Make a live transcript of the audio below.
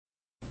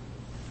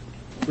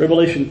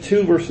Revelation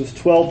 2 verses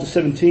 12 to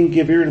 17,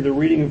 give ear to the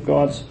reading of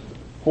God's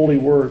holy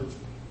word.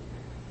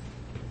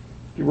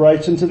 He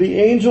writes, "And to the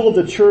angel of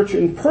the church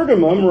in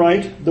Pergamum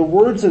write the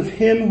words of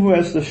him who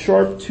has the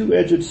sharp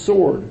two-edged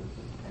sword.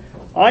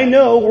 I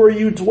know where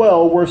you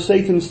dwell, where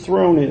Satan's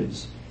throne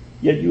is,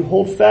 yet you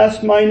hold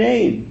fast my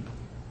name,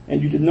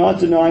 and you did not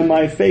deny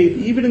my faith,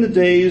 even in the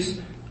days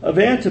of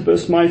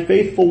Antipas, my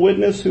faithful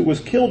witness, who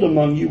was killed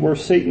among you where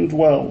Satan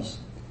dwells.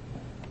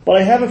 But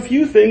I have a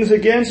few things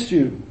against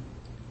you.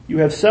 You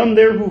have some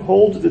there who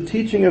hold to the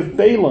teaching of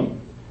Balaam,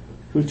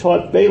 who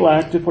taught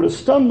Balak to put a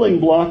stumbling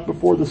block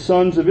before the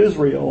sons of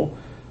Israel,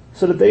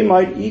 so that they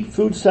might eat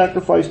food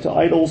sacrificed to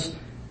idols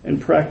and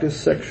practice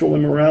sexual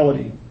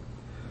immorality.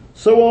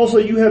 So also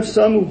you have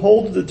some who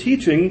hold to the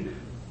teaching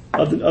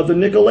of the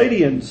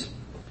Nicolaitans.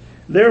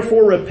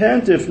 Therefore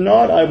repent, if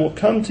not, I will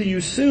come to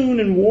you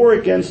soon and war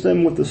against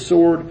them with the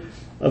sword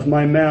of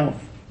my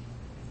mouth.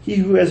 He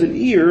who has an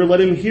ear, let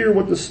him hear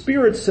what the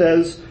Spirit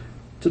says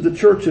to the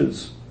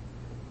churches.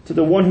 To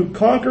the one who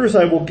conquers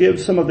I will give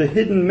some of the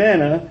hidden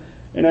manna,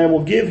 and I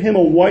will give him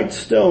a white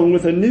stone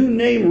with a new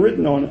name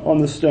written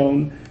on the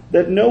stone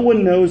that no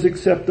one knows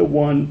except the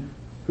one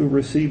who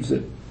receives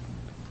it."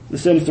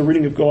 This ends the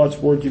reading of God's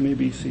word. You may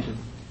be seated.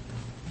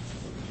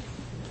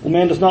 Well,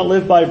 man does not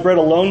live by bread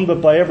alone,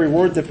 but by every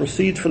word that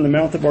proceeds from the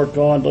mouth of our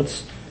God.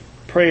 Let's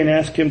pray and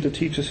ask him to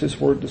teach us his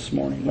word this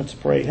morning. Let's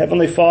pray.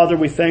 Heavenly Father,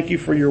 we thank you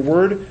for your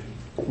word.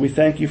 We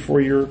thank you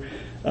for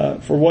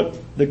for what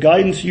the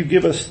guidance you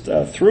give us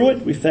through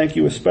it. We thank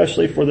you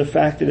especially for the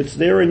fact that it's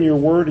there in your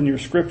word and your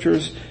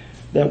scriptures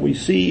that we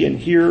see and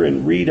hear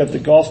and read of the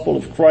gospel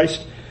of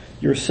Christ,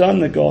 your Son,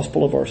 the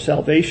gospel of our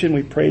salvation.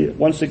 We pray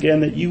once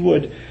again that you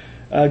would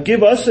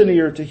give us an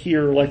ear to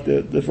hear, like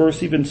the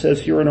verse even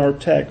says here in our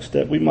text,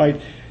 that we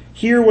might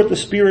hear what the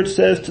Spirit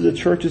says to the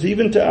churches,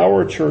 even to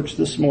our church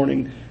this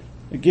morning.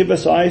 Give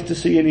us eyes to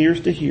see and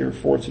ears to hear,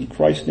 for it's in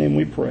Christ's name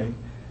we pray.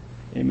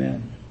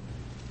 Amen.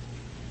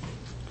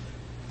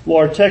 Well,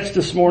 our text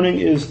this morning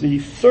is the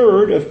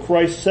third of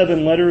Christ's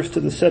 7 letters to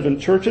the 7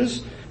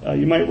 churches.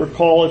 You might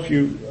recall, if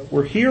you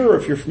were here or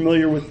if you're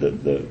familiar with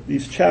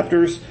these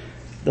chapters,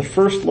 the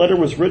first letter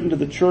was written to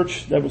the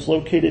church that was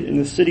located in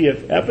the city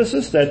of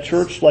Ephesus. That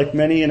church, like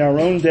many in our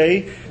own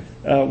day,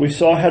 we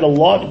saw had a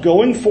lot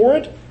going for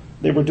it.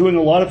 They were doing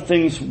a lot of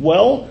things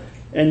well,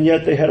 and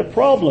yet they had a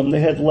problem.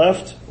 They had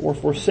left or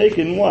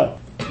forsaken what?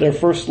 Their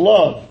first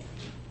love.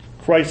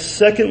 Christ's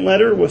second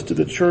letter was to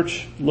the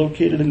church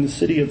located in the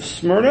city of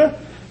Smyrna.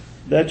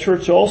 That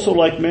church also,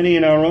 like many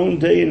in our own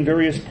day in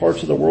various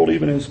parts of the world,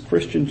 even as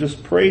Christian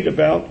just prayed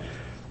about,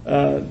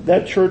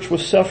 that church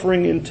was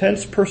suffering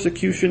intense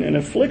persecution and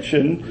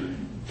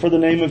affliction for the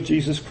name of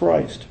Jesus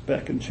Christ.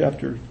 Back in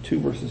chapter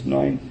 2, verses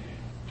 9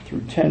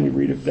 through 10, we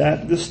read of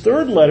that. This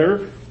third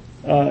letter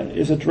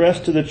is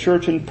addressed to the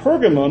church in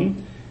Pergamum,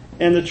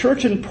 and the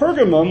church in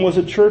Pergamum was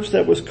a church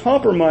that was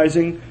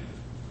compromising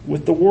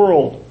with the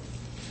world.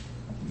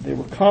 They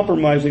were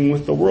compromising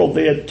with the world.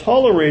 They had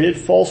tolerated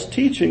false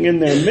teaching in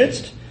their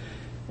midst,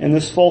 and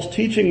this false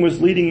teaching was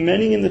leading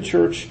many in the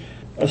church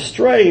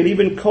astray and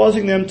even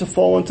causing them to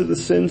fall into the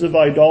sins of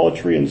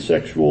idolatry and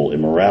sexual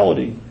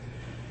immorality.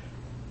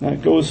 Now,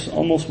 it goes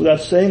almost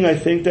without saying, I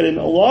think, that in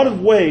a lot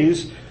of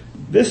ways,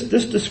 this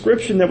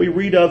description that we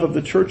read of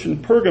the church in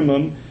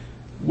Pergamum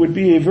would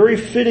be a very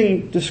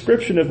fitting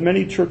description of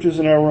many churches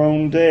in our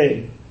own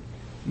day.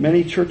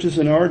 Many churches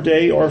in our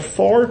day are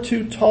far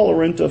too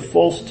tolerant of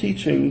false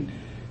teaching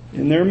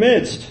in their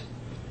midst.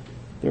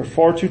 They're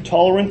far too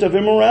tolerant of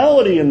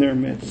immorality in their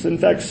midst. In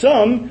fact,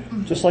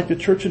 some, just like the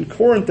church in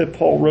Corinth that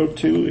Paul wrote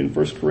to in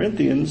 1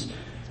 Corinthians,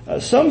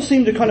 some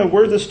seem to kind of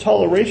wear this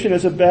toleration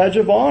as a badge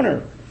of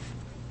honor.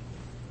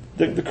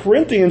 The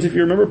Corinthians, if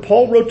you remember,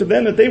 Paul wrote to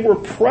them that they were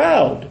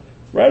proud.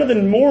 Rather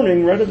than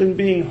mourning, rather than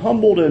being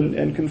humbled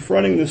and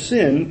confronting the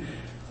sin,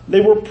 they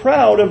were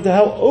proud of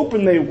how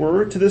open they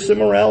were to this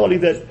immorality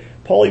that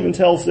Paul even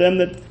tells them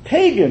that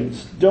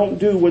pagans don't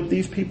do what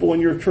these people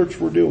in your church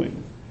were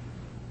doing.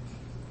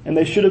 And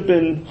they should have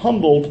been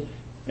humbled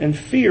and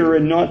fear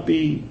and not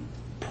be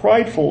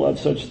prideful of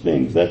such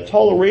things. That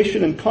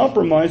toleration and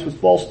compromise with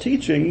false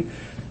teaching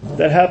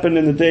that happened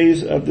in the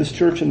days of this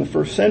church in the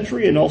first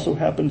century and also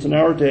happens in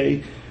our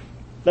day,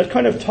 that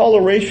kind of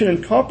toleration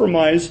and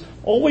compromise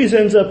always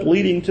ends up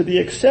leading to the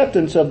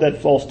acceptance of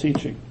that false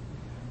teaching.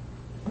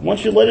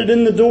 Once you let it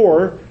in the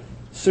door,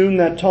 soon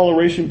that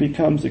toleration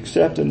becomes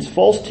acceptance.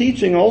 False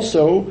teaching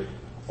also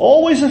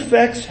always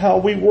affects how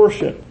we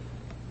worship.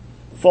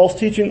 False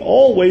teaching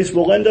always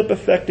will end up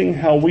affecting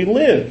how we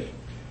live.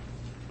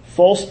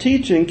 False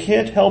teaching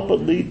can't help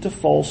but lead to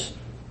false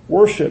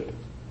worship.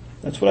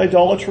 That's what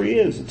idolatry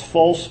is. It's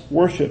false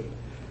worship.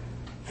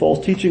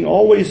 False teaching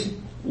always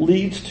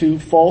leads to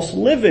false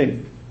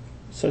living,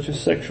 such as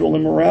sexual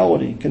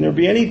immorality. Can there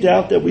be any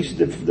doubt that we see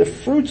the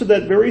fruits of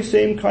that very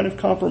same kind of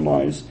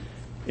compromise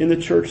in the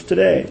church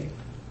today?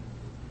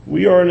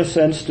 We are, in a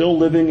sense, still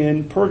living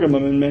in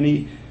Pergamum in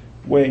many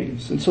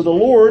ways. And so the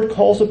Lord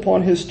calls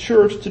upon his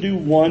church to do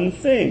one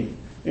thing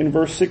in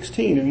verse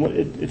 16. And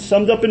it's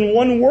summed up in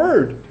one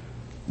word: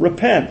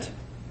 repent.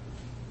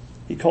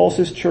 He calls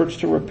his church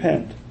to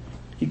repent.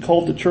 He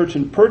called the church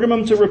in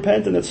Pergamum to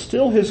repent, and it's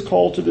still his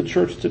call to the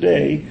church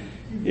today.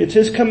 It's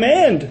his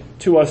command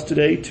to us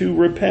today to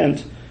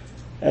repent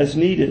as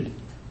needed.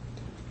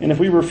 And if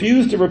we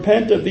refuse to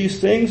repent of these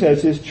things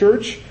as his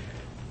church,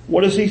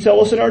 what does he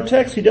tell us in our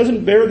text? He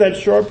doesn't bear that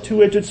sharp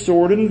two-edged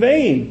sword in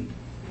vain.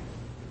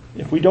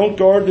 If we don't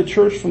guard the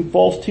church from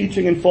false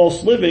teaching and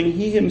false living,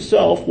 he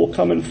himself will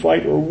come and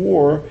fight or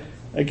war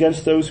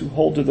against those who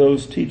hold to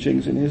those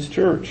teachings in his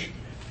church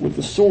with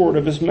the sword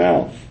of his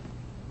mouth.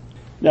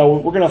 Now,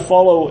 we're going to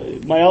follow,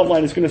 my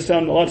outline is going to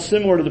sound a lot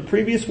similar to the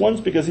previous ones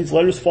because these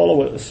letters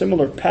follow a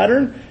similar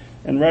pattern.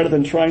 And rather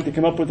than trying to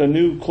come up with a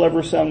new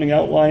clever sounding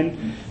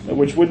outline,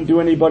 which wouldn't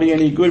do anybody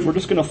any good, we're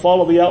just going to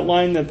follow the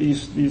outline that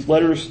these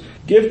letters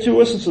give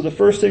to us. And so the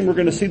first thing we're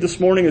going to see this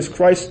morning is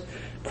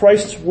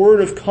Christ's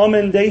word of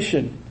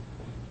commendation.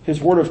 His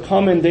word of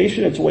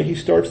commendation, it's the way he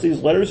starts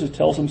these letters. It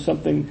tells them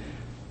something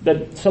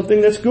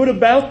that's good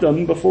about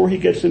them before he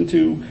gets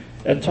into,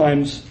 at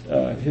times,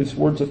 his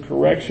words of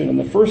correction. And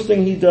the first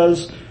thing he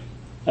does,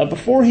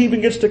 before he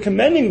even gets to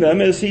commending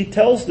them, is he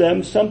tells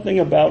them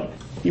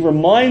he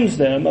reminds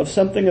them of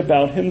something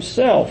about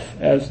himself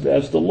as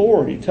the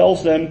Lord. He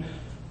tells them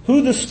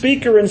who the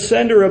speaker and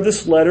sender of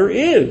this letter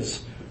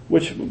is,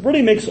 which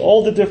really makes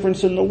all the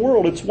difference in the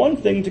world. It's one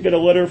thing to get a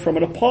letter from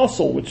an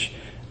apostle, which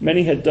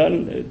many had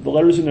done, the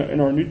letters in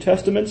our New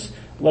Testaments,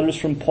 letters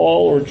from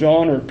Paul or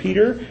John or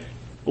Peter.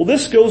 Well,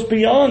 this goes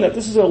beyond that.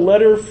 This is a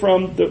letter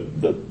from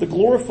the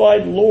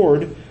glorified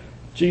Lord,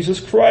 Jesus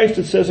Christ.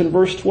 It says in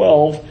verse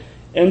 12,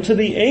 and to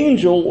the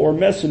angel or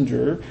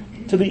messenger,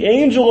 to the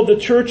angel of the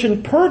church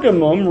in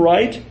Pergamum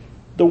write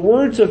the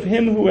words of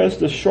him who has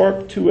the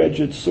sharp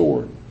two-edged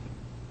sword.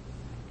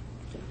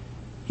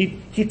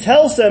 He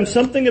tells them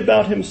something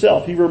about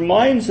himself. He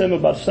reminds them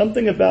about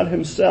something about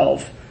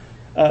himself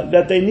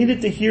that they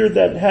needed to hear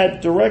that had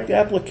direct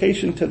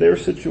application to their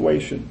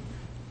situation,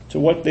 to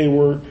what they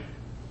were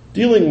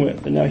dealing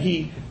with. And now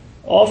he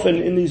often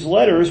in these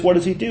letters, what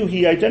does he do?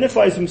 He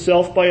identifies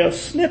himself by a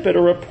snippet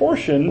or a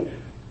portion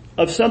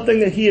of something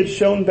that he had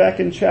shown back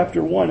in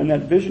chapter 1 in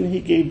that vision he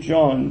gave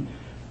John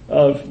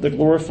of the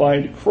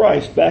glorified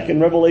Christ. Back in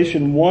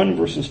Revelation 1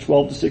 verses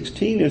 12 to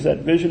 16 is that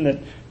vision that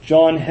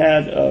John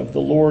had of the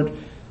Lord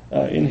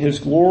in his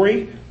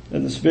glory,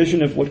 and this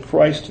vision of what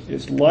Christ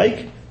is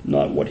like,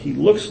 not what he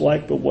looks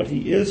like, but what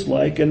he is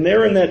like. And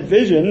there in that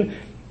vision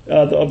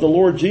of the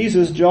Lord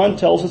Jesus, John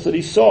tells us that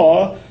he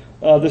saw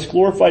this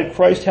glorified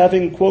Christ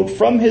having, quote,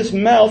 from his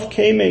mouth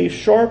came a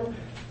sharp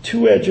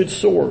two-edged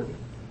sword.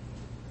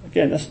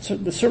 Again,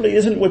 that certainly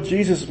isn't what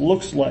Jesus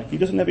looks like. He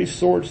doesn't have a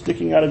sword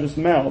sticking out of his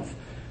mouth.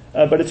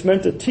 But it's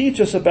meant to teach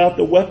us about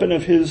the weapon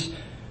of his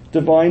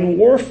divine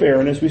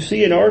warfare. And as we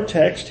see in our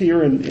text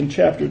here in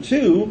chapter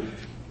 2,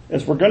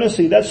 as we're going to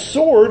see, that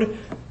sword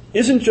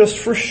isn't just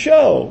for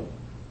show.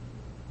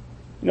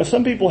 You know,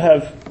 some people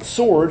have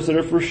swords that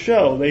are for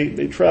show.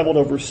 They traveled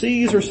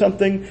overseas or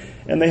something,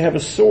 and they have a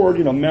sword,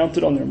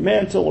 mounted on their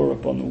mantle or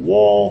up on the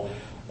wall.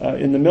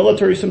 In the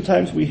military,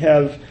 sometimes we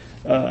have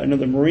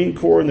the Marine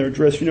Corps in their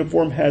dress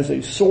uniform has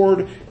a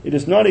sword. It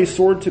is not a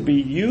sword to be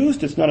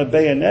used. It's not a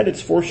bayonet.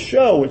 It's for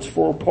show. It's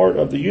for part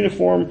of the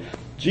uniform.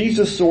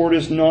 Jesus' sword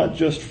is not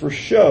just for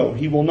show.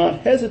 He will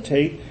not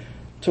hesitate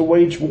to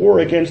wage war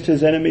against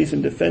his enemies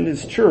and defend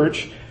his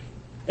church.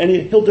 And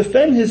he'll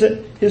defend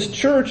his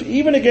church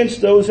even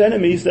against those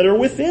enemies that are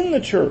within the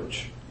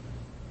church.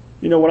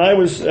 When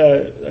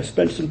I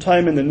spent some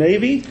time in the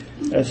Navy,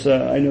 as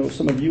I know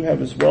some of you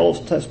have as well,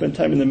 spent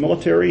time in the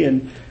military,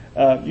 and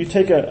you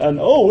take an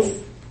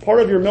oath.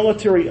 Part of your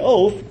military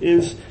oath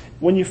is,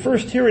 when you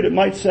first hear it, it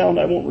might sound,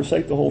 I won't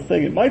recite the whole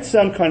thing, it might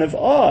sound kind of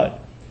odd.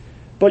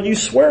 But you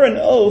swear an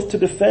oath to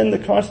defend the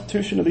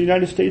Constitution of the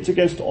United States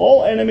against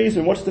all enemies,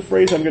 and what's the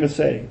phrase I'm going to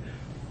say?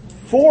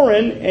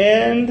 Foreign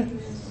and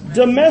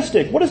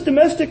domestic. What does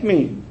domestic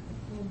mean?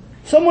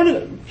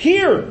 Someone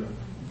here.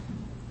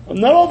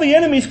 Not all the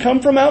enemies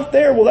come from out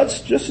there. Well, that's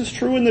just as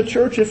true in the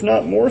church, if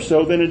not more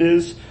so, than it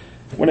is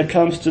when it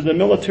comes to the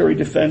military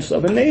defense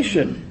of a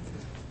nation.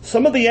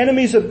 Some of the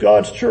enemies of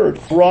God's church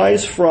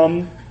rise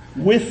from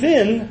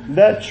within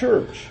that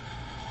church.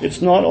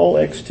 It's not all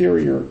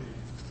exterior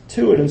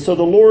to it. And so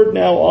the Lord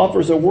now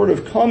offers a word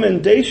of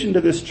commendation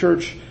to this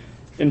church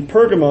in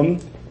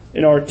Pergamum.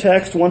 In our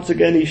text, once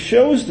again, he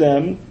shows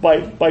them,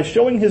 by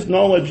showing his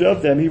knowledge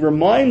of them, he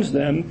reminds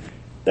them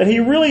that he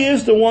really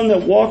is the one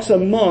that walks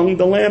among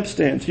the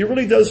lampstands. He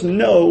really does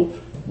know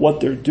what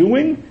they're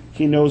doing.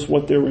 He knows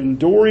what they're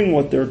enduring,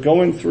 what they're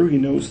going through. He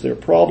knows their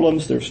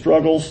problems, their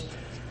struggles.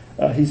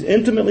 He's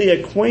intimately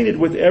acquainted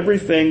with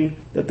everything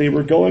that they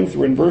were going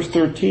through. In verse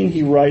 13,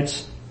 he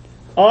writes,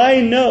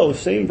 I know,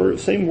 same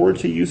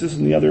words he uses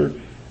in the other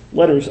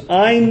letters,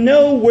 I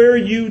know where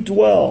you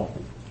dwell.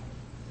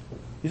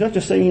 He's not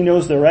just saying he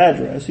knows their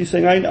address. He's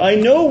saying, I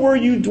know where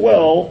you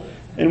dwell.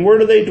 And where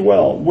do they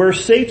dwell? Where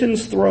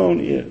Satan's throne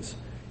is.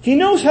 He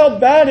knows how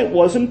bad it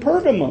was in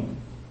Pergamum.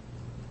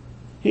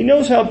 He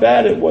knows how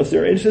bad it was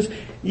there. And he says,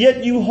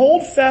 yet you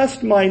hold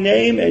fast my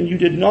name and you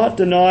did not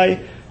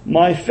deny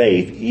my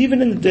faith,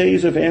 even in the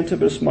days of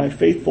Antipas, my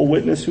faithful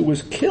witness, who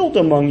was killed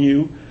among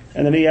you.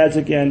 And then he adds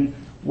again,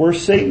 where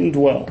Satan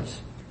dwells.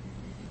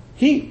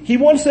 He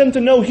wants them to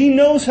know, he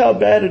knows how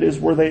bad it is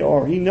where they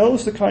are. He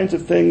knows the kinds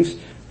of things,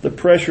 the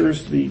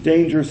pressures, the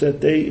dangers that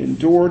they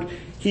endured.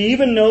 He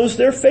even knows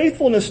their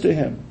faithfulness to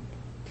him.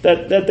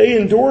 That they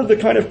endured the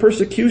kind of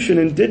persecution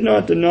and did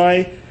not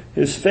deny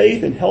his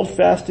faith and held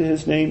fast to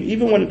his name,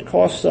 even when it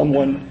cost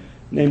someone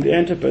named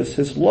Antipas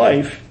his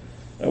life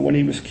when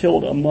he was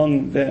killed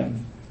among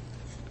them.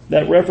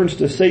 That reference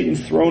to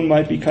Satan's throne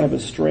might be kind of a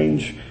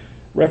strange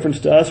reference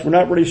to us. We're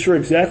not really sure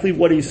exactly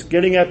what he's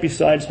getting at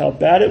besides how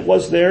bad it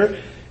was there.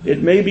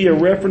 It may be a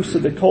reference to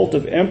the cult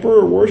of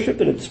emperor worship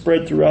that had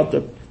spread throughout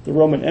the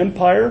Roman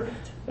Empire.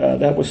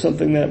 That was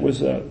something that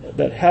was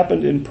that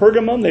happened in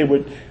Pergamum.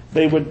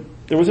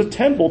 There was a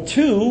temple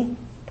to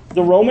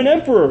the Roman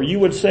emperor. You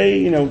would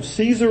say,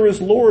 Caesar is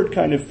Lord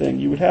kind of thing.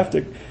 You would have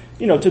to,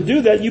 to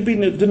do that, you'd be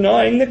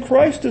denying that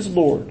Christ is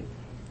Lord.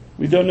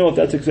 We don't know if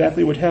that's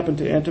exactly what happened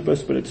to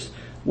Antipas, but it's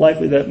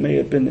likely that may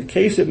have been the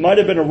case. It might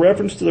have been a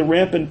reference to the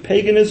rampant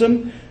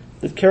paganism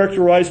that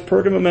characterized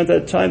Pergamum at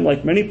that time.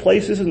 Like many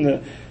places in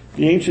the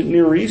ancient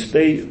Near East,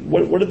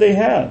 what did they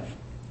have?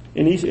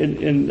 In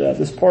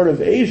this part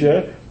of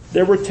Asia,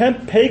 there were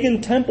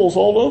pagan temples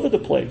all over the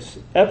place.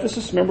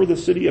 Ephesus, remember the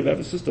city of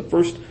Ephesus? The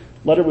first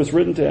letter was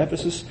written to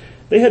Ephesus.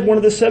 They had one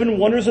of the 7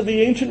 wonders of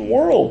the ancient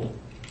world,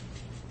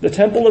 the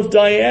temple of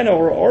Diana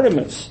or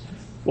Artemis.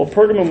 Well,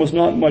 Pergamum was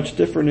not much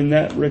different in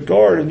that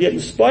regard, and yet in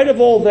spite of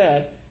all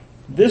that,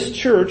 this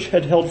church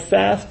had held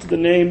fast to the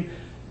name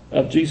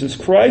of Jesus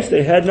Christ.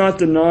 They had not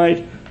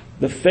denied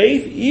the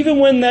faith, even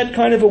when that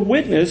kind of a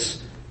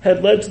witness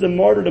had led to the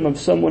martyrdom of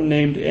someone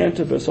named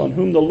Antipas, on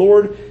whom the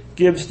Lord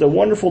gives the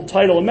wonderful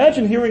title.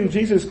 Imagine hearing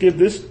Jesus give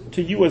this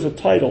to you as a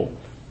title.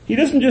 He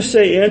doesn't just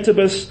say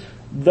Antipas,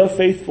 the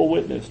faithful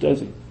witness,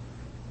 does he?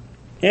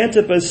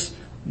 Antipas,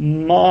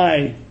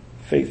 my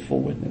faithful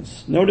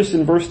witness. Notice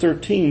in verse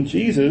 13,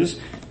 Jesus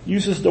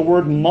uses the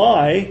word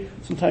my.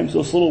 Sometimes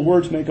those little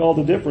words make all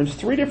the difference.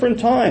 3 different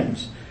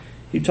times.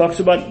 He talks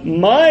about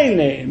my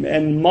name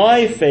and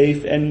my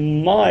faith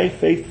and my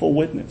faithful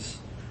witness.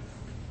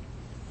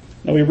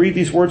 Now we read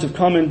these words of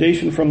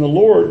commendation from the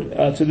Lord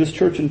to this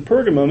church in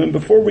Pergamum, and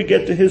before we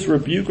get to his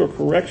rebuke or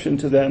correction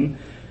to them,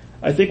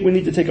 I think we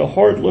need to take a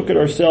hard look at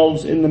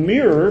ourselves in the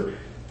mirror.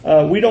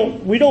 We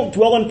don't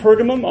dwell in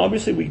Pergamum.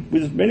 Obviously,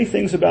 there's many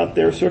things about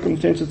their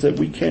circumstances that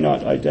we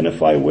cannot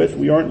identify with.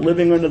 We aren't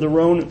living under the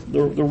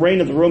reign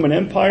of the Roman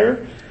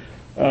Empire.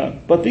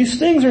 But these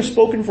things are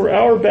spoken for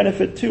our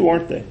benefit too,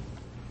 aren't they?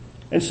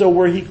 And so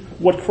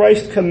what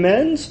Christ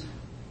commends,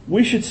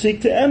 we should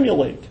seek to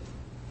emulate.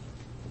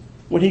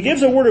 When he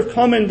gives a word of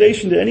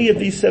commendation to any of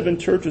these 7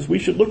 churches, we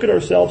should look at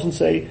ourselves and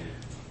say,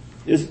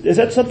 is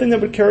that something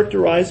that would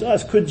characterize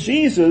us? Could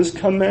Jesus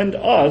commend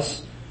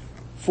us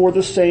for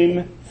the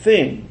same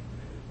thing?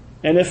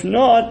 And if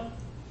not,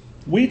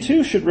 we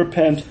too should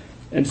repent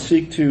and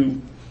seek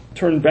to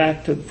turn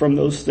back from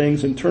those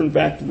things and turn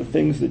back to the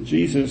things that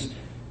Jesus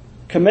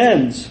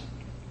commends.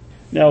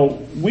 Now,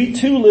 we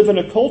too live in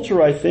a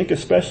culture, I think,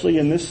 especially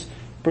in this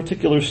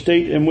particular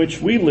state in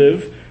which we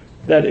live,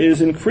 that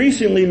is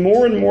increasingly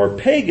more and more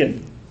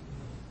pagan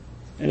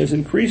and is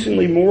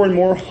increasingly more and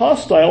more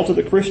hostile to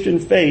the Christian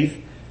faith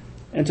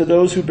and to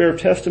those who bear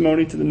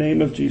testimony to the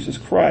name of Jesus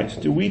Christ.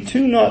 Do we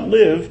too not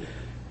live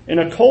in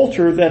a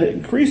culture that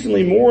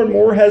increasingly more and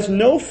more has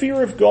no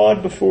fear of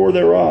God before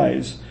their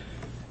eyes,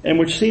 and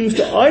which seems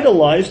to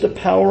idolize the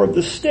power of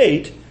the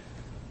state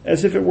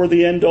as if it were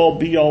the end-all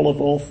be-all of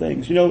all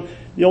things? You know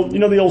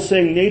the old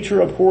saying,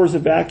 nature abhors a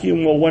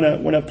vacuum. Well,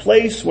 when a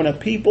place, when a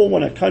people,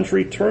 when a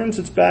country turns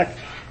its back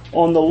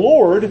on the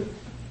Lord,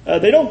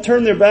 they don't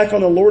turn their back on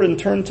the Lord and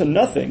turn to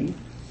nothing.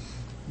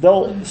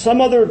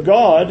 Some other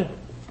god,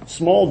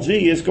 small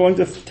g, is going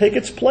to take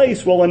its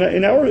place. Well,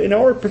 in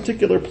our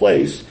particular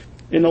place,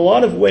 in a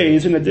lot of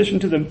ways, in addition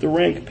to the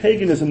rank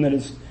paganism that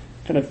is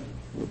kind of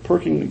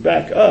perking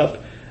back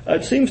up,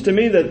 it seems to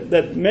me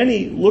that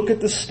many look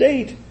at the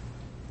state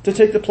to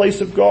take the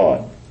place of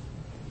God.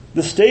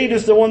 The state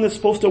is the one that's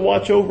supposed to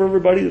watch over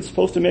everybody, that's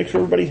supposed to make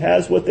sure everybody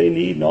has what they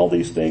need and all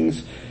these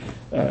things.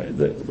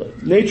 The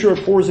nature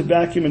abhors a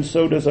vacuum, and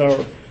so does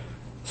our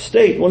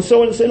state. Well,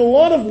 so in a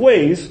lot of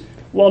ways,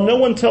 while no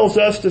one tells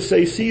us to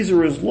say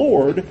Caesar is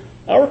Lord,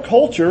 our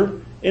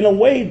culture, in a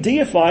way,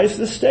 deifies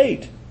the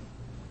state.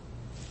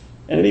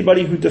 And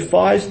anybody who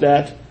defies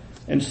that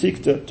and seeks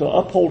to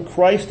uphold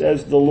Christ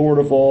as the Lord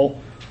of all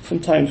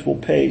sometimes will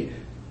pay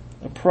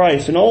a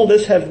price. And all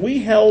this, have we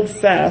held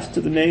fast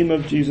to the name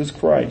of Jesus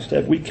Christ?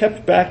 Have we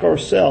kept back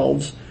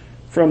ourselves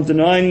from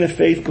denying the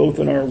faith both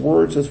in our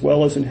words as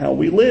well as in how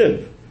we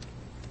live?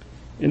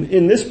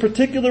 In this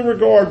particular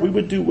regard, we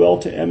would do well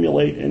to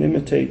emulate and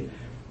imitate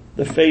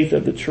the faith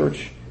of the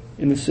church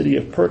in the city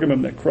of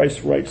Pergamum that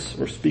Christ writes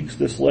or speaks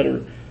this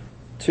letter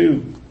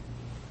to.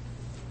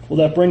 Well,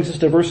 that brings us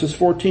to verses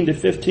 14 to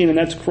 15, and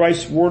that's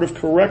Christ's word of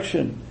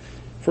correction.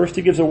 First,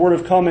 he gives a word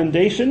of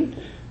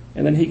commendation,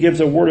 and then he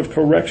gives a word of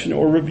correction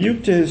or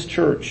rebuke to his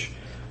church.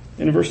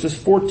 In verses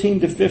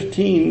 14 to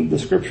 15, the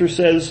scripture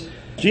says,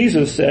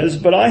 Jesus says,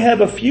 "But I have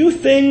a few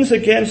things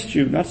against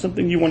you," not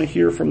something you want to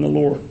hear from the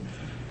Lord.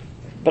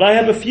 "But I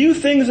have a few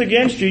things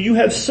against you. You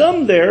have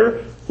some there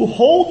who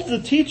hold to the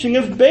teaching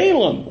of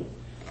Balaam,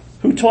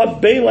 who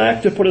taught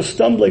Balak to put a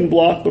stumbling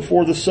block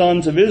before the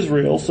sons of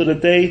Israel so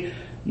that they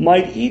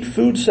might eat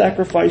food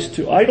sacrificed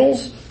to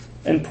idols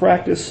and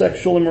practice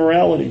sexual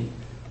immorality.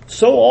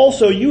 So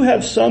also you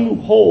have some who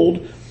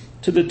hold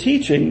to the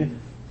teaching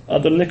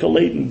of the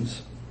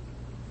Nicolaitans."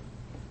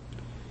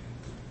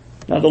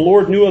 Now the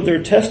Lord knew of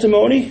their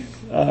testimony,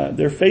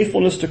 their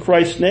faithfulness to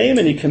Christ's name,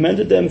 and he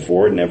commended them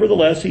for it.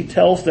 Nevertheless, he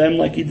tells them,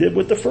 like he did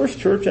with the first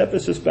church,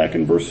 Ephesus, back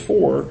in verse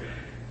 4,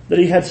 that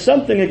he had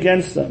something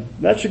against them.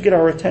 That should get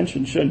our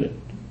attention, shouldn't it?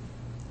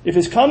 If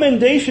his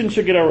commendation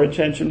should get our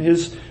attention,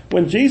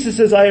 when Jesus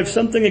says, "I have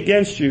something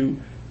against you,"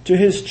 to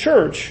his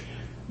church,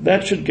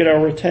 that should get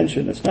our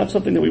attention. It's not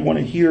something that we want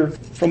to hear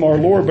from our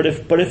Lord,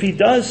 but if he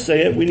does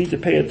say it, we need to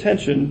pay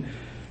attention.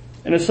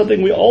 And it's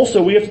something we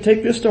have to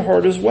take this to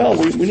heart as well.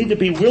 We need to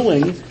be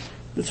willing.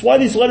 That's why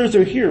these letters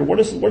are here. What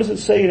does it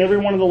say in every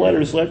one of the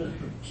letters? Let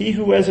he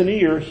who has an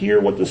ear hear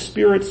what the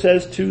Spirit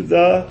says to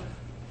the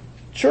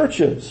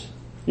churches.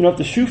 If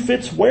the shoe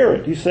fits, wear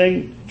it. He's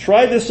saying,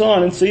 try this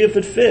on and see if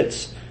it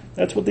fits.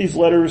 That's what these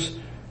letters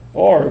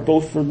are,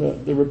 both for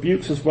the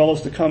rebukes as well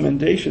as the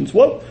commendations.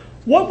 What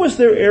was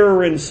their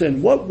error in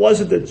sin? What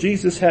was it that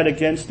Jesus had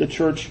against the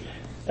church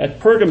at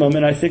Pergamum,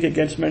 and I think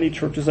against many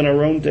churches in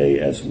our own day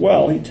as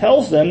well? He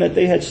tells them that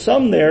they had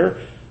some there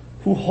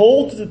who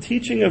hold to the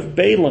teaching of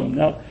Balaam.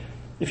 Now,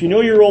 if you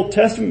know your Old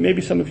Testament,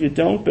 maybe some of you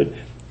don't, but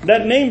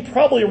that name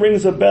probably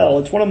rings a bell.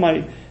 It's one of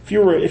my,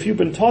 if you've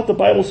been taught the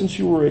Bible since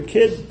you were a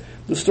kid,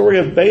 the story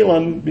of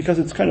Balaam, because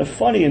it's kind of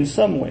funny in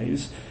some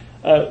ways,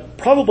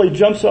 probably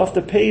jumps off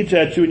the page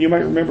at you, and you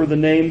might remember the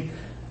name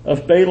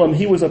of Balaam.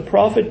 He was a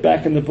prophet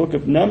back in the book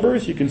of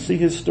Numbers. You can see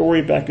his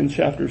story back in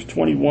chapters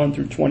 21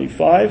 through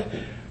 25.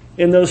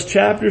 In those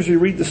chapters, you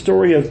read the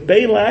story of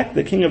Balak,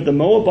 the king of the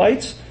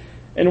Moabites.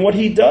 And what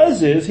he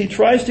does is he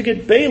tries to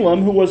get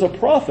Balaam, who was a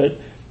prophet,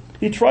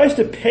 he tries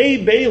to pay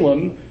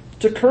Balaam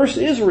to curse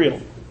Israel.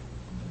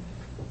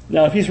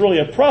 Now, if he's really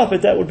a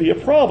prophet, that would be a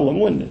problem,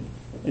 wouldn't it?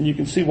 And you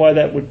can see why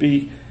that would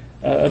be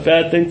a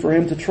bad thing for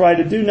him to try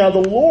to do. Now, the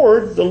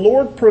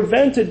Lord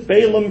prevented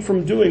Balaam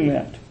from doing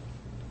that.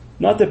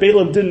 Not that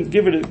Balaam didn't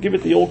give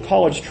it the old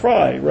college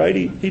try, right?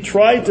 He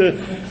tried to,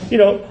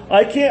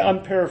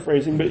 I'm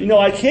paraphrasing, but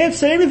I can't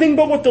say anything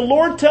but what the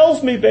Lord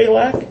tells me,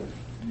 Balak.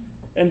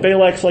 And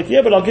Balak's like,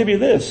 yeah, but I'll give you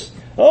this.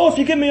 Oh, if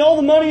you give me all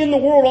the money in the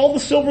world, all the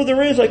silver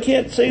there is, I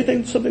can't say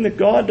something that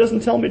God doesn't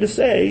tell me to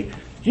say.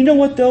 You know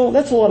what though?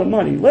 That's a lot of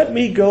money. Let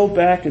me go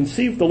back and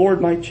see if the Lord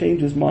might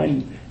change his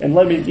mind and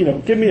let me,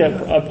 give me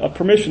a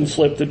permission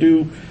slip to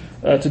do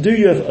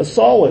you a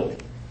solid.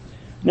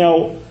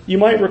 Now, you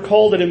might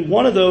recall that in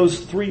one of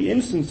those three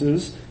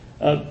instances,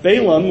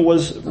 Balaam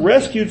was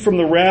rescued from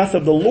the wrath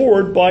of the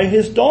Lord by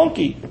his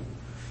donkey.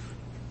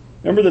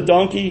 Remember the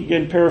donkey,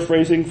 again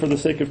paraphrasing for the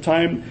sake of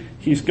time,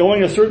 he's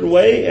going a certain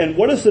way, and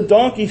what does the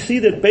donkey see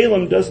that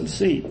Balaam doesn't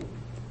see?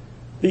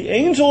 The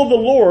angel of the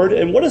Lord,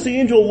 and what does the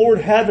angel of the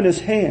Lord have in his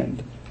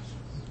hand?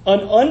 An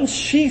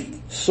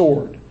unsheathed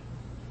sword.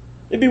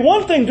 It'd be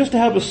one thing just to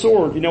have a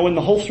sword, in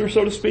the holster,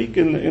 so to speak,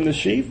 in the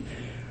sheath.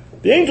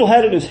 The angel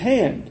had it in his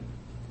hand.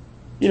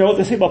 What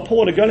they say about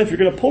pulling a gun, if you're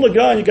going to pull a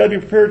gun, you got to be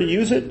prepared to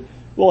use it.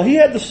 Well, he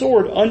had the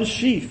sword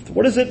unsheathed.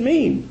 What does it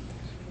mean?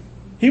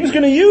 He was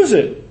going to use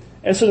it.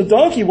 And so the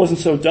donkey wasn't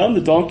so dumb.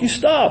 The donkey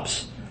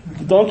stops.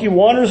 The donkey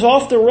wanders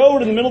off the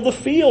road in the middle of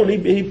the field.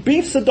 He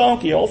beats the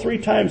donkey all three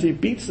times. He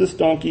beats this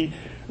donkey.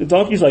 The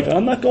donkey's like,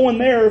 I'm not going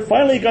there.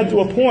 Finally, he got to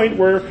a point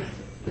where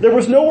there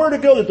was nowhere to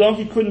go. The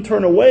donkey couldn't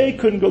turn away,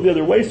 couldn't go the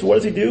other way. So what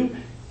does he do?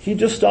 He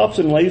just stops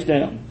and lays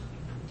down.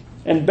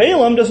 And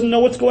Balaam doesn't know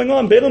what's going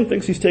on. Balaam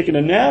thinks he's taking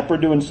a nap or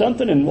doing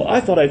something. And I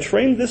thought I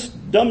trained this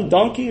dumb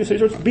donkey. And so he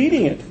starts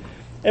beating it.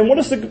 And what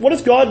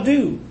does God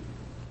do?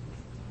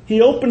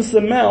 He opens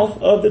the mouth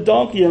of the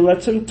donkey and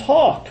lets him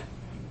talk.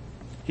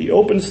 He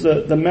opens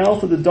the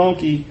mouth of the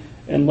donkey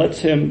and lets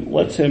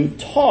him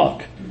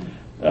talk.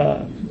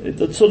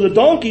 So the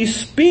donkey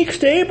speaks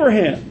to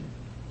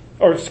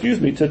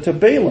to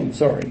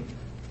Balaam,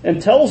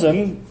 and tells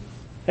him,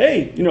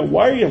 hey,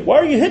 why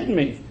are you hitting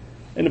me?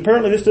 And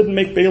apparently this didn't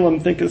make Balaam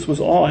think this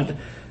was odd.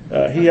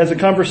 He has a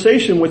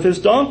conversation with his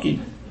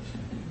donkey.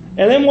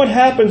 And then what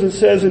happens, it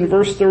says in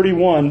verse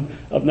 31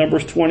 of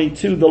Numbers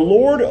 22, the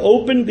Lord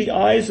opened the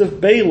eyes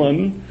of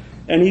Balaam,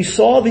 and he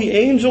saw the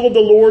angel of the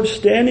Lord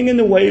standing in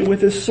the way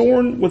with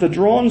a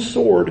drawn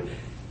sword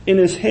in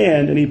his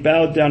hand, and he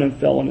bowed down and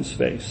fell on his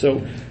face.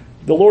 So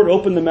the Lord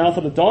opened the mouth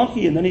of the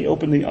donkey, and then he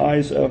opened the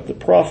eyes of the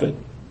prophet.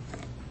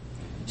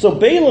 So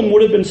Balaam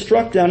would have been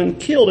struck down and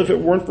killed if it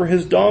weren't for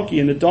his donkey.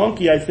 And the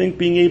donkey, I think,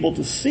 being able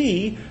to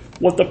see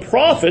what the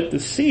prophet, the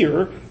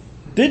seer,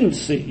 didn't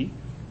see,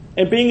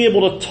 and being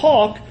able to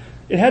talk,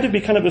 it had to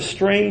be kind of a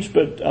strange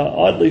but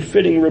oddly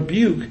fitting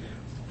rebuke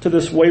to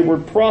this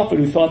wayward prophet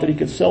who thought that he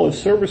could sell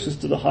his services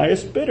to the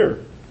highest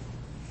bidder.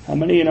 How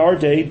many in our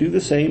day do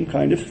the same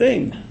kind of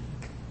thing?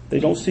 They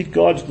don't seek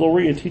God's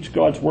glory and teach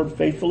God's word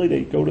faithfully.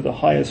 They go to the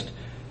highest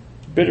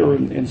bidder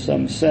in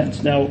some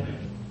sense. Now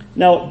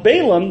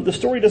Balaam, the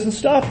story doesn't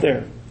stop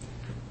there.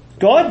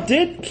 God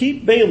did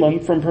keep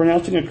Balaam from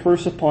pronouncing a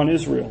curse upon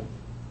Israel.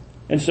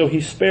 And so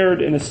he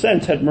spared, in a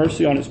sense, had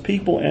mercy on his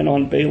people and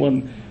on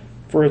Balaam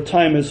for a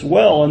time as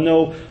well. And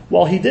though,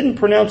 while he didn't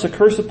pronounce a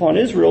curse upon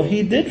Israel,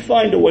 he did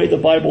find a way, the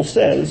Bible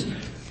says,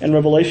 and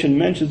Revelation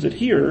mentions it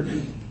here,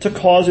 to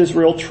cause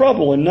Israel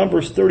trouble. In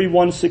Numbers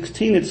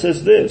 31:16 it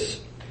says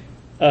this,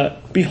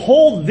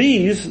 behold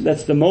these,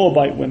 that's the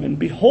Moabite women,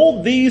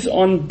 behold these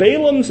on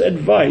Balaam's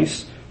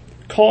advice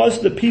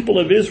caused the people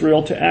of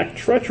Israel to act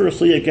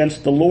treacherously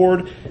against the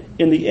Lord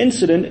in the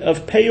incident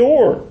of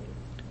Peor.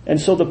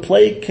 And so the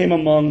plague came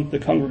among the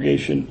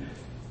congregation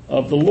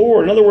of the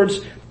Lord. In other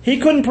words, he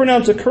couldn't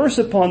pronounce a curse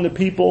upon the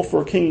people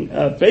for King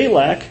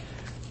Balak,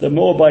 the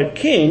Moabite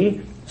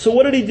king. So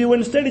what did he do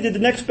instead? He did the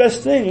next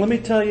best thing. Let me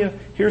tell you,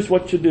 here's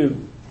what you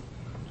do.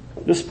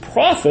 This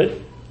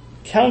prophet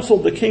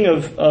counseled the king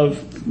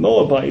of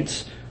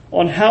Moabites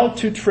on how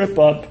to trip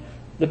up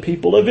the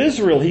people of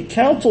Israel. He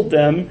counseled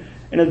them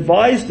and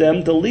advised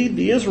them to lead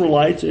the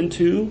Israelites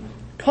into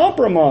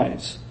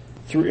compromise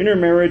through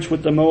intermarriage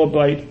with the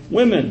Moabite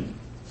women.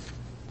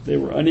 They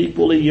were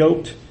unequally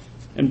yoked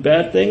and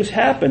bad things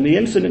happened. The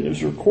incident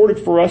is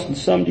recorded for us in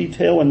some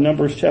detail in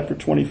Numbers chapter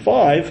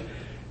 25.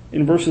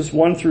 In verses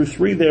 1 through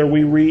 3 there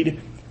we read,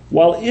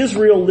 while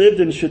Israel lived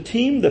in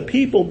Shittim, the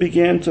people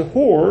began to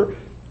whore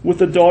with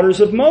the daughters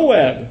of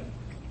Moab.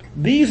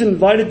 These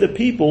invited the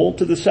people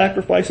to the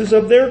sacrifices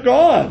of their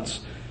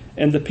gods.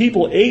 And the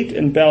people ate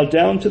and bowed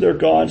down to their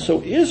gods.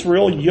 So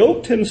Israel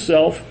yoked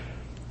himself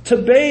to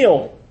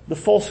Baal, the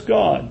false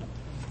god.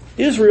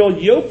 Israel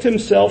yoked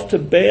himself to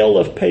Baal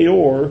of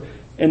Peor,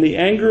 and the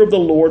anger of the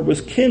Lord was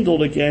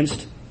kindled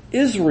against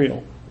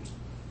Israel.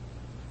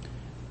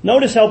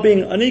 Notice how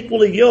being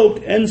unequally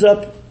yoked ends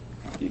up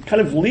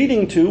kind of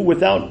leading to,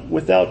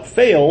 without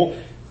fail,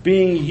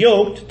 being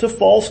yoked to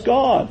false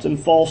gods and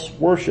false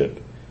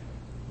worship.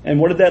 And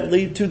what did that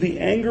lead to? The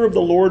anger of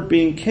the Lord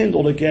being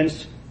kindled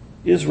against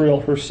Israel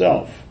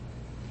herself.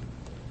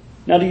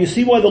 Now, do you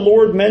see why the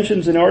Lord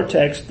mentions in our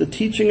text the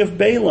teaching of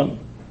Balaam?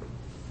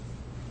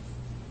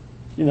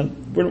 You know,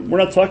 we're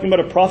not talking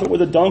about a prophet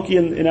with a donkey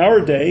in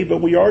our day, but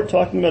we are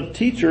talking about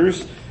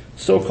teachers,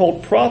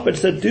 so-called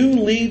prophets, that do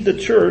lead the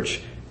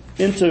church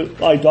into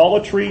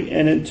idolatry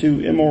and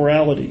into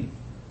immorality.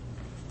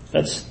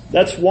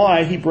 That's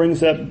why he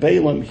brings up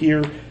Balaam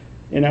here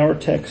in our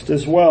text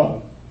as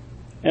well.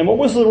 And what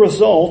was the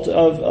result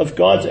of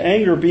God's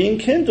anger being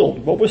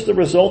kindled? What was the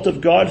result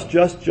of God's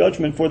just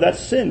judgment for that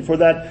sin, for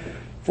that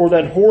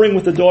whoring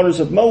with the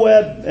daughters of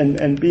Moab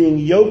and being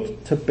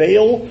yoked to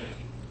Baal?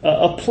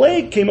 A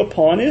plague came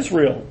upon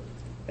Israel,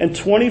 and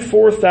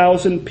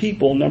 24,000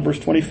 people, Numbers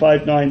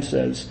 25:9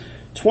 says,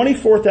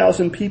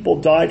 24,000 people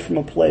died from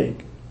a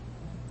plague.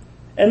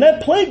 And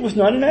that plague was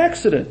not an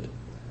accident.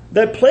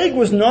 That plague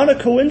was not a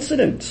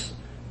coincidence.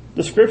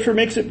 The scripture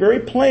makes it very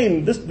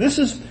plain. This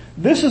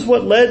is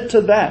what led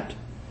to that.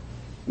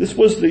 This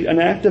was an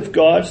act of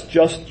God's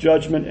just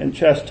judgment and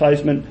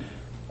chastisement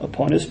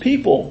upon his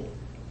people.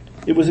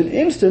 It was an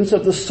instance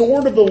of the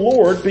sword of the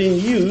Lord being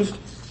used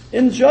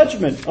in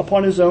judgment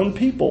upon his own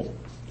people.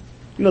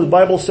 You know, the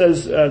Bible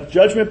says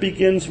judgment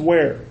begins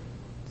where?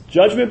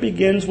 Judgment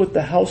begins with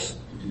the house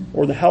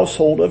or the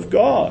household of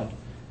God.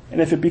 And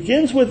if it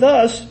begins with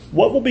us,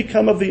 what will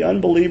become of the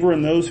unbeliever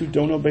and those who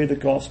don't obey the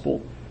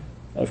gospel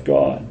of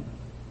God?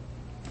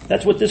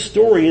 That's what this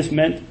story is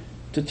meant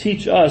to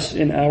teach us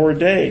in our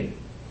day.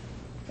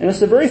 And it's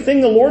the very thing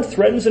the Lord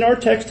threatens in our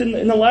text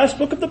in the last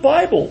book of the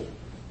Bible,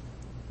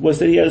 was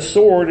that he had a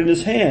sword in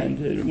his hand.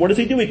 And what does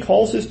he do? He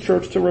calls his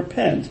church to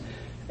repent.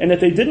 And if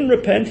they didn't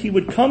repent, he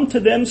would come to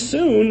them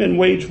soon and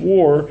wage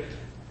war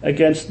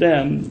against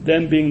them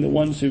being the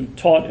ones who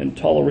taught and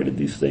tolerated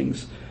these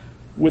things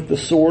with the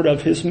sword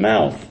of his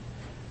mouth.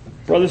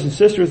 Brothers and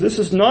sisters, this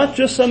is not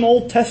just some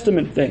Old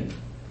Testament thing,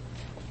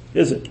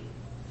 is it?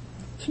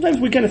 Sometimes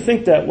we kind of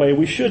think that way.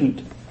 We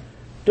shouldn't.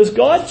 Does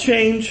God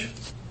change?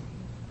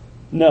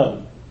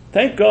 No.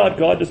 Thank God,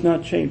 God does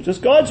not change. Does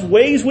God's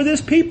ways with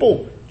his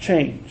people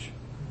change?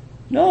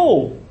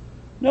 No.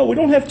 No, we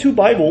don't have two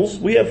Bibles.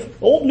 We have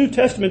Old and New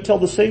Testament tell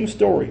the same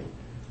story,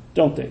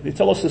 don't they? They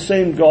tell us the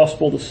same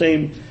gospel, the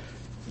same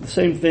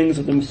things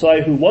of the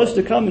Messiah who was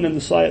to come and then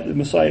the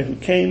Messiah who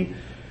came.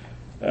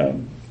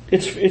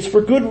 It's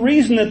for good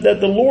reason that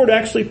the Lord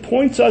actually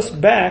points us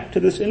back to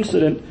this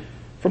incident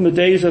from the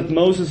days of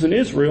Moses and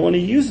Israel, and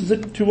he uses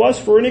it to us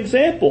for an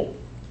example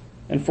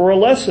and for a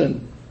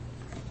lesson.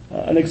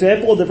 An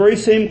example of the very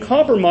same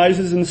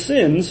compromises and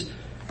sins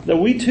that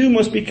we too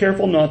must be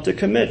careful not to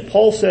commit.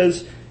 Paul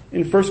says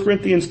in 1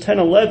 Corinthians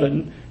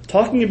 10:11,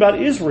 talking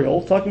about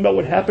Israel, talking about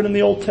what happened in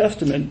the Old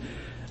Testament,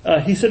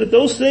 he said that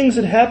those things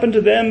that happened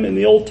to them in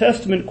the Old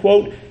Testament,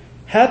 quote,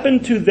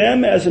 happened to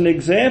them as an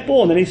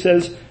example, and then he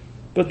says,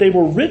 but they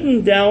were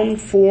written down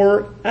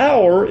for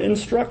our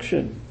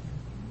instruction.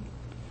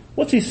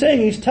 What's he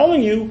saying? He's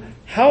telling you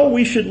how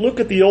we should look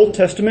at the Old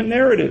Testament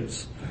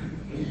narratives.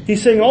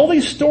 He's saying all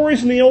these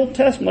stories in the Old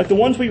Testament, like the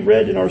ones we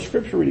read in our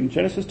scripture reading,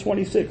 Genesis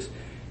 26.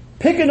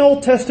 Pick an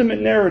Old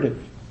Testament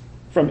narrative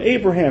from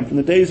Abraham, from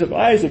the days of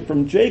Isaac,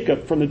 from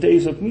Jacob, from the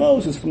days of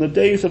Moses, from the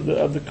days of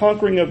the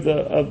conquering of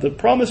the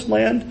promised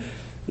land,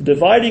 the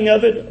dividing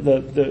of it,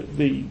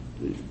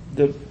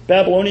 the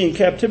Babylonian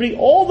captivity.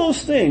 All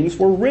those things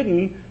were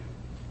written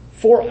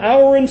for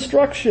our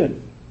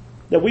instruction,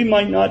 that we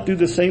might not do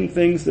the same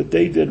things that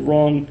they did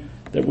wrong,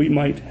 that we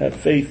might have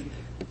faith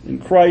in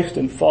Christ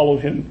and follow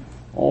him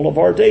all of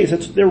our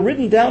days. They're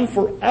written down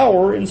for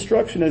our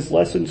instruction as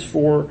lessons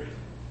for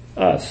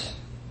us.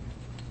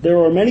 There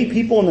are many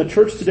people in the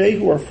church today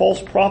who are false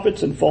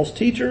prophets and false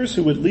teachers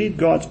who would lead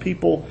God's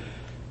people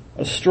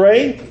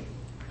astray,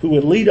 who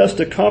would lead us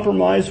to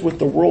compromise with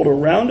the world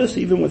around us,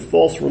 even with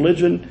false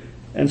religion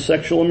and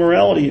sexual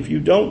immorality. If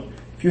you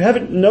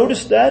haven't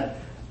noticed that,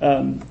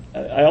 I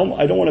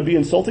don't want to be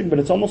insulting, but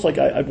it's almost like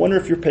I wonder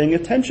if you're paying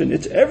attention.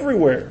 It's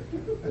everywhere.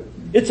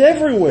 It's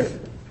everywhere.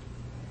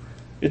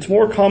 It's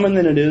more common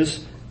than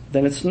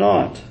it's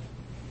not.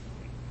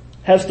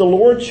 Has the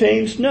Lord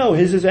changed? No.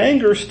 Is his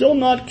anger still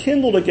not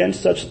kindled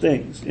against such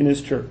things in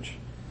his church?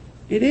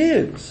 It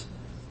is.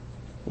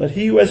 Let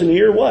he who has an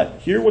ear, what?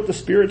 Hear what the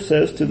Spirit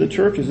says to the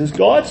churches. Is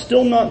God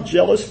still not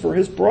jealous for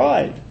his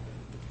bride?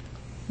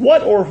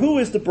 What or who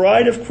is the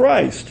bride of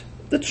Christ?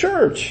 The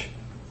church.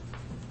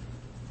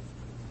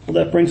 Well,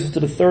 that brings us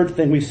to the third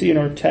thing we see in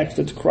our text.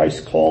 It's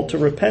Christ's call to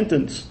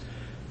repentance.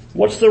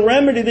 What's the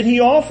remedy that he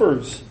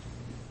offers?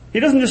 He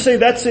doesn't just say,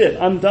 that's it,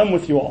 I'm done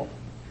with you all.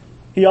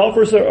 He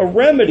offers a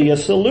remedy, a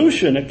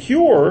solution, a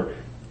cure,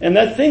 and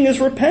that thing is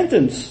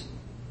repentance.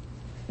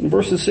 In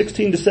verses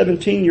 16 to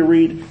 17 you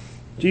read,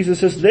 Jesus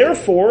says,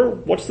 therefore,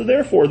 what's the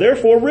therefore?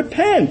 Therefore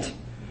repent.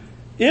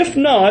 If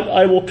not,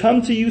 I will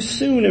come to you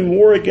soon and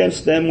war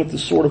against them with the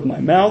sword of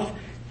my mouth.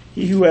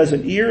 He who has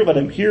an ear, let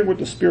him hear what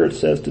the Spirit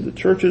says to the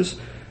churches.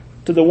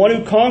 To the one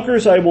who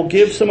conquers, I will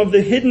give some of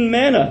the hidden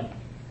manna,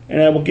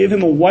 and I will give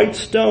him a white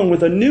stone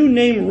with a new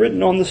name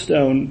written on the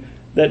stone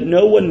that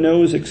no one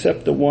knows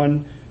except the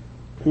one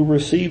who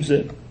receives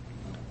it.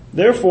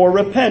 Therefore,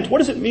 repent. What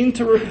does it mean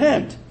to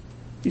repent?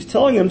 He's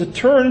telling them to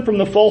turn from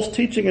the false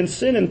teaching and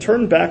sin and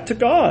turn back to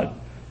God.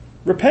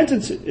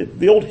 Repentance,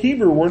 the old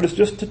Hebrew word, is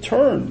just to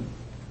turn.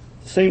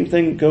 The same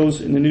thing goes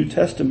in the New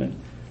Testament.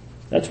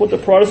 That's what the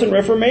Protestant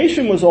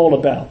Reformation was all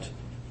about,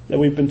 that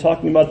we've been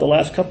talking about the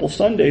last couple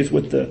Sundays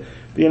with the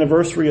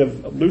anniversary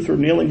of Luther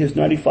nailing his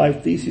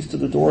 95 Theses to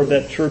the door of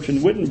that church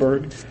in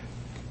Wittenberg.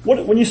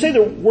 When you say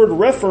the word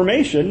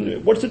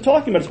Reformation, what's it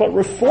talking about? It's about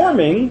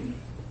reforming,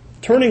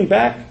 turning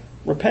back,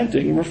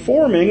 repenting,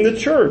 reforming the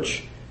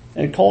church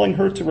and calling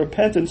her to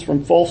repentance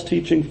from false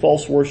teaching,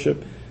 false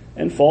worship,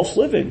 and false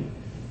living.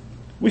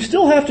 We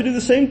still have to do the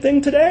same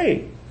thing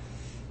today.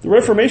 The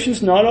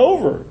Reformation's not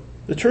over.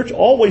 The church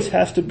always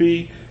has to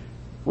be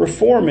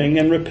reforming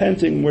and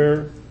repenting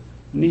where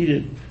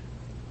needed.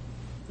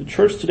 The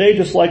church today,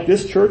 just like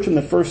this church in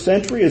the first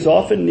century, is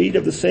often in need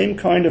of the same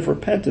kind of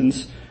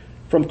repentance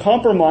from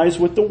compromise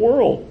with the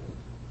world.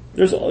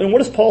 And what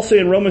does Paul say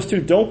in Romans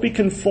 2? Don't be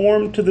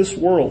conformed to this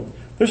world.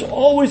 There's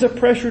always a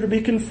pressure to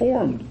be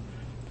conformed.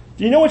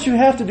 Do you know what you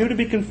have to do to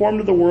be conformed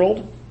to the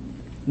world?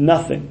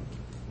 Nothing.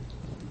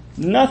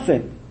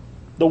 Nothing.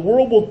 The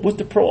world will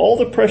put all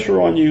the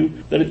pressure on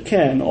you that it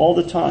can all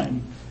the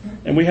time.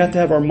 And we have to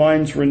have our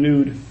minds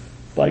renewed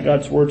by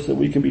God's word so that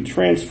we can be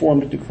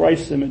transformed into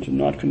Christ's image and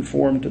not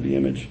conformed to the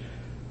image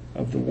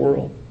of the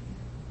world.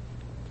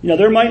 You know,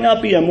 there might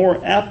not be a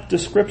more apt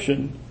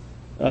description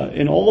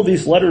in all of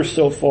these letters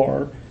so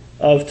far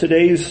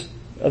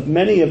of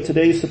many of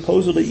today's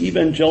supposedly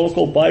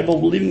evangelical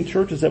Bible-believing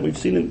churches that we've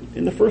seen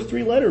in the first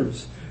three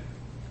letters.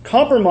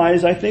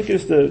 Compromise, I think,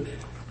 is the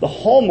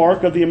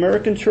hallmark of the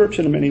American church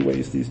in many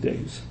ways these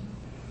days.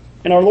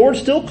 And our Lord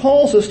still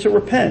calls us to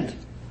repent,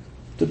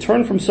 to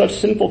turn from such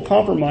sinful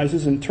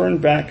compromises and turn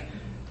back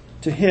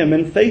to him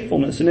in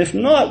faithfulness. And if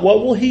not,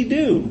 what will he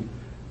do?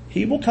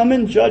 He will come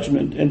in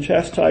judgment and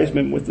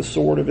chastisement with the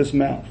sword of his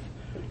mouth.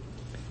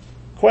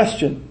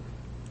 Question.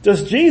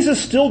 Does Jesus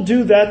still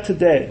do that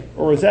today?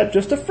 Or is that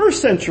just a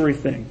first century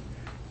thing?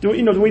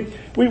 We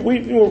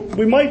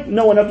might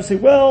know enough to say,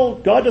 well,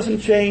 God doesn't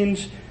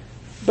change,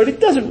 but he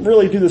doesn't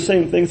really do the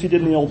same things he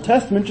did in the Old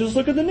Testament. Just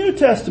look at the New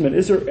Testament.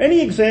 Is there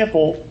any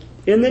example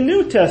in the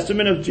New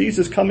Testament of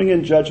Jesus coming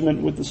in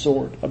judgment with the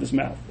sword of his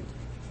mouth?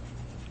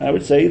 I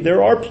would say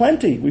there are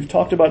plenty. We've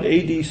talked about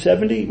AD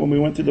 70 when we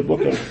went through the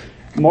book of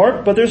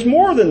Mark, but there's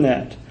more than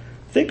that.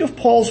 Think of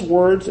Paul's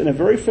words in a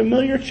very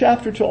familiar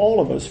chapter to all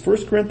of us,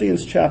 1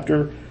 Corinthians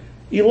chapter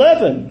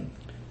 11.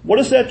 What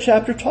does that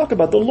chapter talk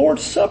about? The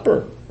Lord's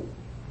Supper.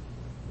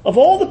 Of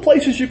all the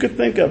places you could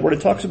think of where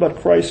it talks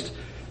about Christ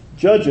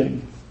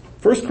judging,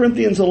 1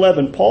 Corinthians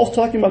 11, Paul's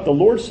talking about the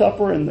Lord's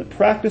Supper and the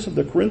practice of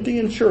the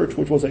Corinthian church,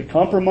 which was a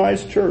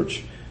compromised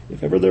church,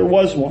 if ever there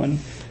was one.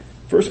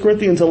 1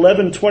 Corinthians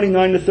 11,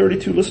 29 to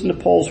 32, listen to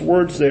Paul's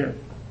words there.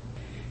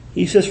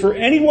 He says, for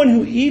anyone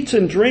who eats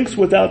and drinks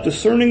without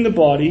discerning the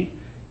body,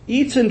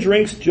 eats and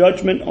drinks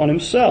judgment on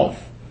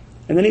himself.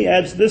 And then he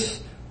adds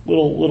this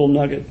little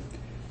nugget.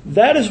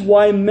 That is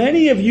why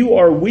many of you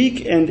are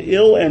weak and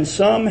ill, and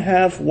some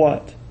have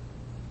what?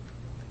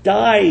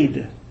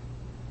 Died.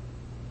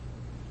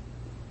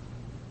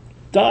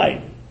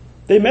 Died.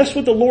 They messed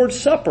with the Lord's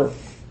Supper,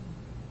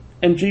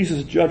 and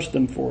Jesus judged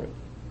them for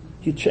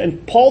it.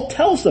 And Paul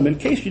tells them, in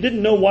case you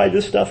didn't know why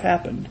this stuff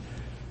happened,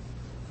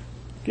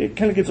 it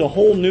kind of gives a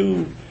whole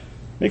new,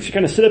 makes you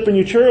kind of sit up in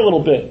your chair a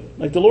little bit.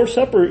 Like the Lord's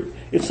Supper,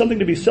 it's something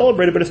to be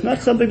celebrated, but it's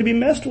not something to be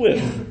messed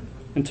with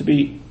and to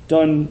be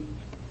done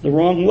the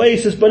wrong way. He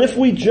says, but if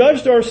we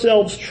judged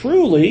ourselves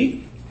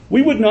truly,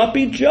 we would not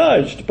be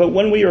judged. But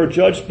when we are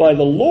judged by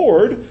the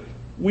Lord,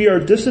 we are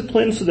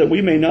disciplined so that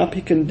we may not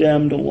be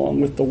condemned along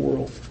with the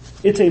world.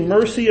 It's a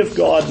mercy of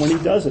God when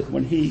he does it.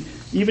 When he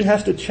even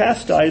has to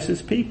chastise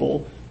his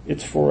people,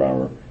 it's for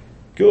our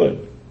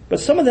good. But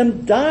some of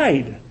them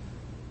died.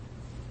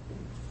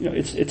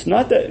 It's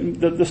not that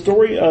the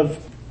story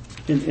of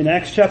in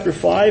Acts chapter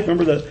 5,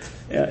 remember the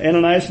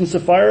Ananias and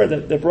Sapphira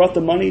that brought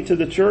the money to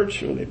the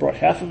church, or they brought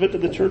half of it to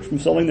the church from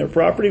selling their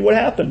property. What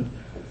happened?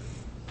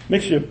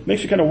 Makes you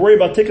kind of worry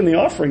about taking the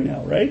offering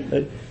now,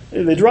 right?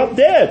 They dropped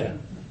dead.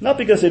 Not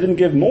because they didn't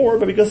give more,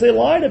 but because they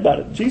lied about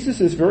it.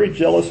 Jesus is very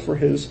jealous for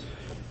his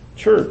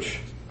church.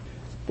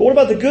 But what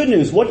about the good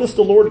news? What does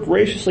the Lord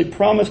graciously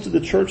promise to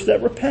the church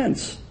that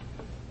repents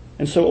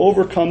and so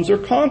overcomes or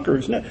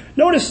conquers? Now,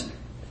 notice,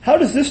 how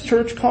does this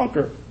church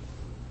conquer?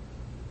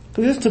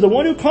 Because to the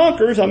one who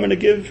conquers, I'm going to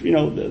give,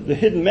 the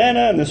hidden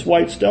manna and this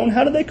white stone.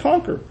 How do they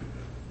conquer?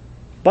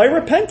 By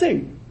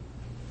repenting.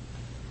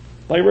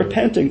 By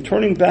repenting,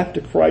 turning back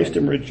to Christ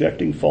and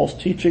rejecting false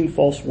teaching,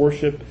 false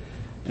worship,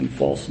 and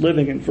false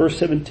living. In verse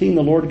 17,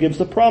 the Lord gives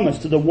the promise.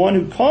 To the one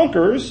who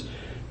conquers,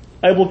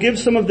 I will give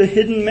some of the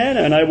hidden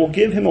manna, and I will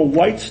give him a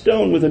white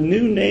stone with a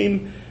new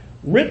name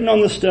written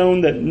on the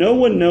stone that no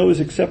one knows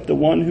except the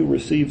one who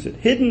receives it.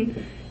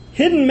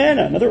 Hidden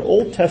manna, another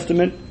Old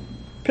Testament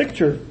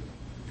picture.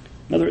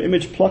 Another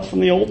image plucked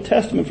from the Old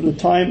Testament from the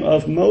time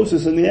of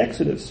Moses in the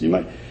Exodus. We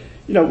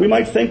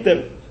might think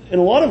that in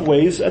a lot of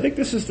ways, I think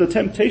this is the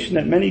temptation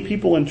that many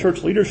people in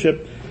church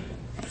leadership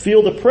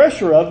feel the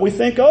pressure of. We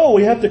think,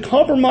 we have to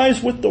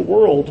compromise with the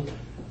world.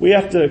 We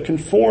have to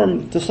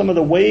conform to some of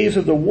the ways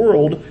of the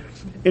world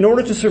in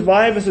order to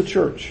survive as a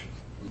church.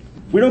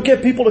 We don't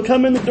get people to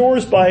come in the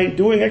doors by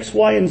doing X,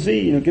 Y, and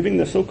Z, giving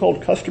the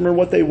so-called customer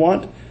what they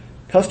want.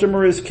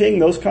 Customer is king,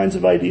 those kinds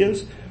of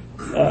ideas.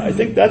 I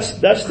think that's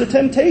the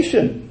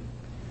temptation.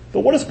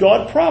 But what does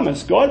God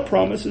promise? God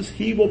promises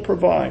he will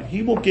provide.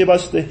 He will give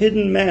us the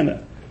hidden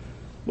manna.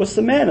 What's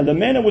the manna? The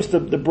manna was the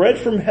bread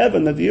from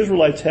heaven that the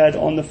Israelites had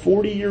on the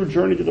 40-year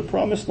journey to the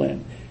promised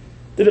land.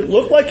 Did it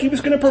look like he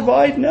was going to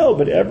provide? No,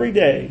 but every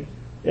day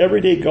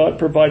God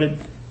provided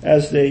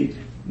as they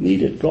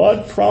needed.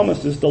 God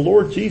promises, the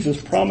Lord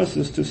Jesus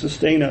promises to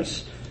sustain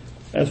us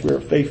as we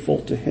are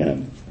faithful to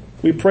him.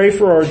 We pray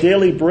for our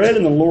daily bread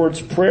in the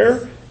Lord's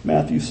Prayer,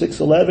 Matthew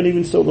 6:11.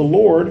 Even so, the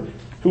Lord,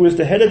 who is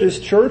the head of his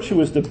church,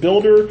 who is the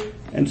builder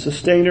and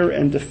sustainer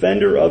and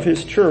defender of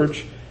his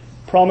church,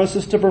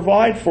 promises to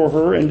provide for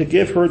her and to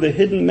give her the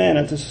hidden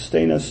manna to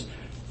sustain us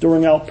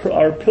during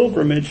our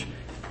pilgrimage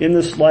in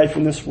this life,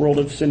 in this world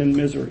of sin and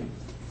misery.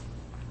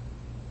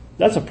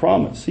 That's a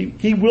promise.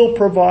 He will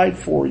provide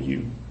for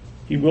you.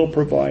 He will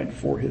provide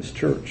for his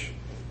church.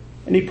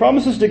 And he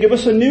promises to give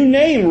us a new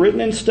name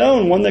written in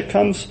stone, one that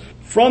comes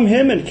from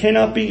him and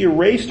cannot be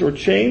erased or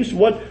changed.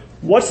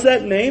 What's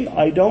that name?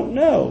 I don't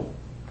know.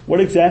 What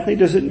exactly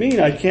does it mean?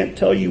 I can't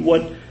tell you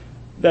what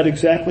that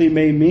exactly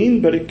may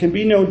mean, but it can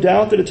be no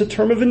doubt that it's a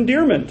term of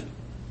endearment.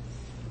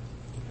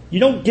 You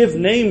don't give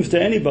names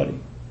to anybody.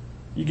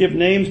 You give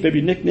names,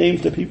 maybe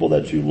nicknames to people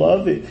that you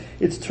love.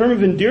 It's a term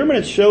of endearment.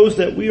 It shows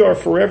that we are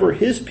forever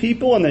his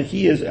people and that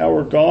he is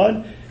our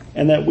God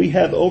and that we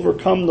have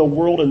overcome the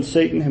world and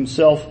Satan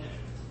himself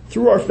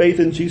through our faith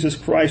in Jesus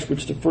Christ,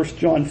 which the 1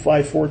 John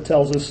 5:4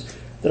 tells us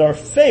that our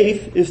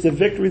faith is the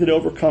victory that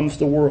overcomes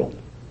the world.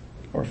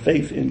 Our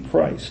faith in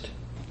Christ.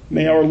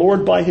 May our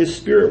Lord by his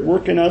Spirit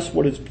work in us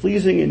what is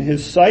pleasing in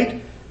his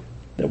sight,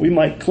 that we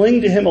might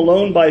cling to him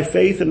alone by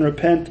faith and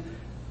repent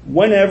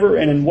whenever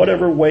and in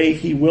whatever way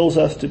he wills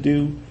us to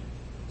do.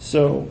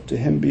 So to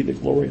him be the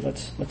glory.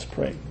 Let's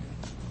pray.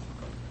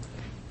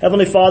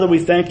 Heavenly Father, we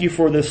thank you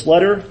for this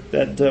letter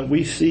that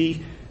we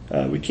see.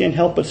 We can't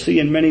help but see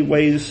in many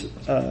ways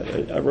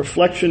a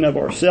reflection of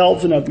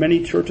ourselves and of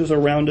many churches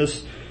around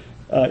us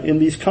in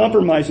these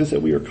compromises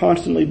that we are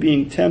constantly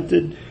being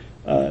tempted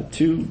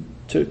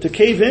to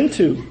cave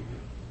into.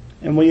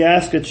 And we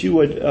ask that you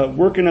would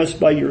work in us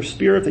by your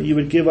Spirit, that you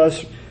would give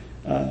us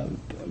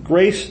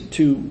grace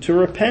to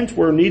repent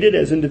where needed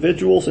as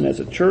individuals and as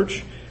a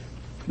church,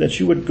 that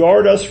you would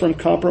guard us from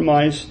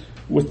compromise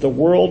with the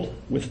world,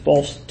 with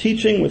false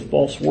teaching, with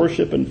false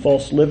worship and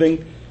false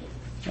living.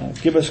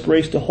 Give us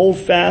grace to hold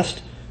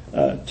fast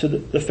to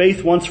the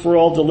faith once for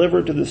all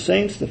delivered to the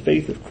saints, the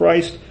faith of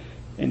Christ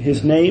in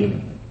his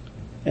name.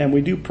 And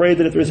we do pray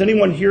that if there's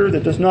anyone here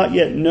that does not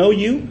yet know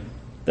you,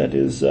 that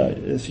is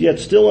yet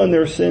still in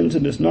their sins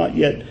and does not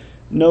yet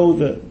know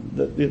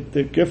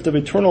the gift of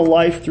eternal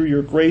life through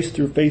your grace,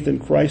 through faith in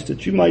Christ,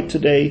 that you might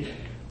today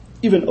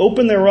even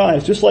open their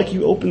eyes, just like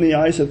you opened the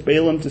eyes of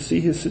Balaam to see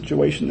his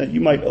situation, that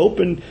you might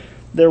open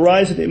their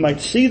eyes, that they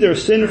might see their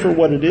sin for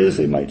what it is,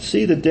 they might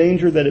see the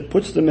danger that it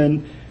puts them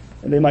in,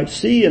 and they might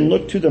see and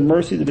look to the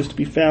mercy that is to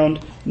be found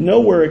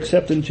nowhere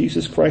except in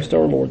Jesus Christ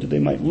our Lord, that they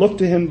might look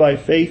to him by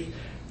faith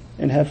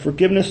and have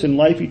forgiveness and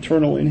life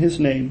eternal in his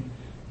name.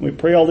 And we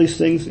pray all these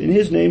things in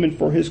his name and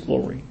for his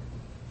glory.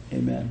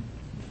 Amen.